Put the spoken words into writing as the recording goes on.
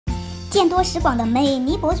见多识广的美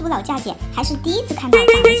泥博主老架姐还是第一次看到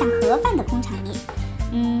长得像盒饭的工厂泥。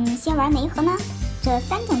先玩哪一盒呢？这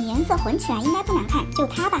3种颜色混起来应该不难看，就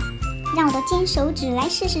它吧。让我的尖手指来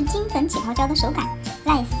试试金粉起泡胶的手感，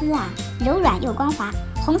赖丝啊，柔软又光滑。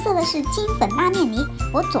红色的是金粉拉面泥，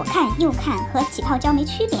我左看右看和起泡胶没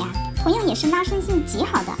区别啊，同样也是拉伸性极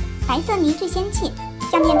好的。白色泥最仙气，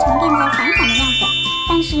下面沉淀着散散的亮粉，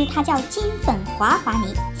但是它叫金粉滑滑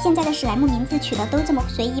泥。现在的史莱姆名字取得都这么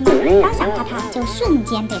随意吗？刚想啪它就瞬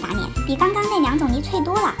间被打脸，比刚刚那2种泥脆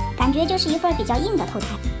多了，感觉就是一份比较硬的透台。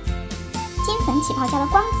金粉起泡胶的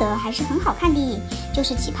光泽还是很好看的，就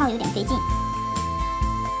是起泡有点费劲。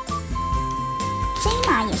声音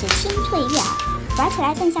嘛也是清脆悦耳，玩起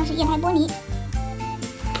来更像是液态玻璃。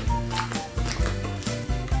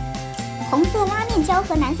红色拉面胶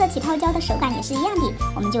和蓝色起泡胶的手感也是一样的，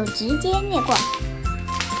我们就直接略过。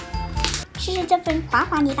试试这份滑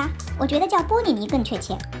滑泥吧，我觉得叫玻璃泥更确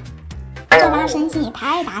切。这拉伸性也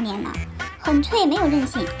太打脸了，很脆没有韧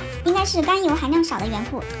性，应该是甘油含量少的缘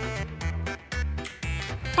故。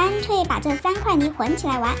干脆把这3块泥混起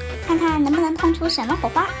来玩，看看能不能碰出什么火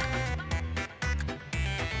花。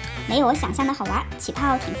没有我想象的好玩，起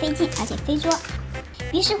泡挺费劲，而且飞桌。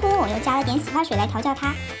于是乎，我又加了点洗发水来调教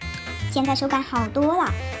它。现在手感好多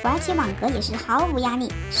了，玩起网格也是毫无压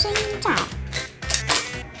力，声音炸耳。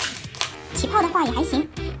起泡的话也还行。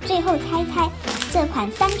最后猜猜这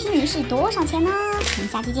款3拼泥是多少钱呢？我们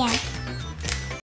下期见。